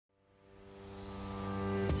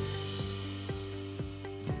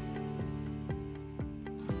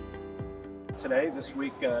today, this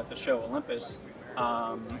week at the show Olympus,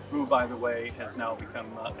 who, by the way, has now become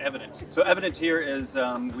Evident. So Evident here is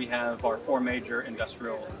we have our four major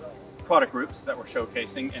industrial product groups that we're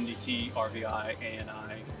showcasing: NDT, RVI,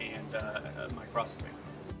 ANI, and microscopy.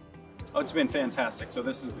 Oh, it's been fantastic. So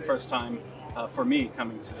this is the first time for me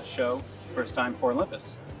coming to the show, first time for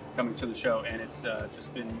Olympus coming to the show, and it's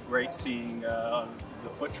just been great seeing the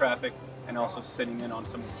foot traffic and also sitting in on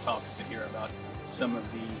some of the talks to hear about some of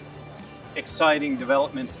the exciting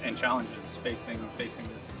developments and challenges facing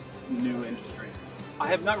this new industry. I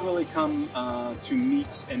have not really come to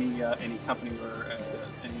meet any company or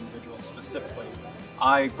any individual specifically.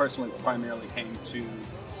 I personally primarily came to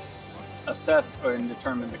assess and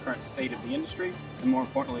determine the current state of the industry, and more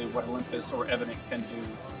importantly, what Olympus or Evident can do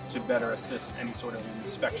to better assist any sort of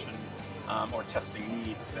inspection or testing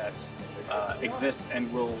needs that exist and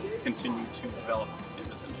will continue to develop in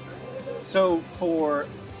this industry. So for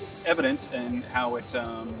Evident and how it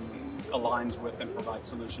aligns with and provides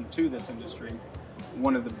solution to this industry,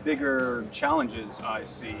 one of the bigger challenges I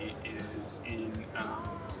see is in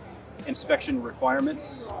inspection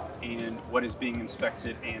requirements and what is being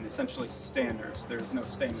inspected, and essentially standards. There's no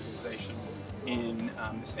standardization in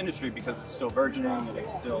this industry because it's still burgeoning and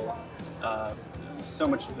it's still so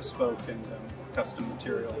much bespoke and custom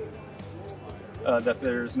material that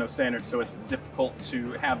there's no standard. So it's difficult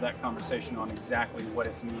to have that conversation on exactly what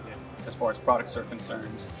is needed as far as products are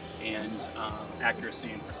concerned and accuracy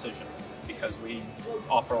and precision, because we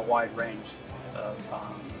offer a wide range of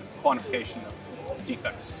quantification of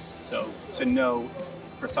defects. So to know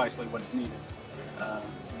precisely what is needed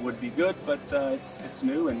would be good, but it's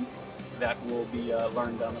new, and that will be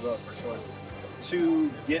learned down the road for sure.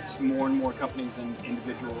 To get more and more companies and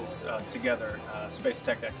individuals together,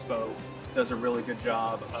 Tech Expo does a really good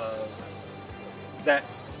job of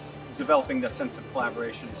developing that sense of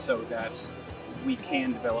collaboration so that we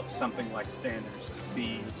can develop something like standards to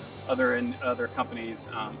see other companies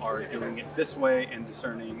are doing it this way and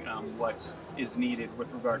discerning what is needed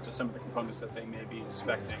with regard to some of the components that they may be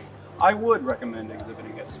inspecting. I would recommend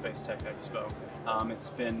exhibiting at Tech Expo. It's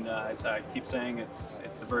been, as I keep saying, it's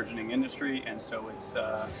a burgeoning industry, and so it's,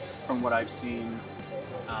 from what I've seen,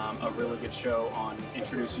 a really good show on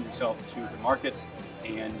introducing yourself to the markets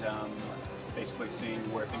and basically seeing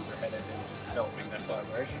where things are headed and just developing that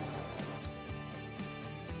collaboration.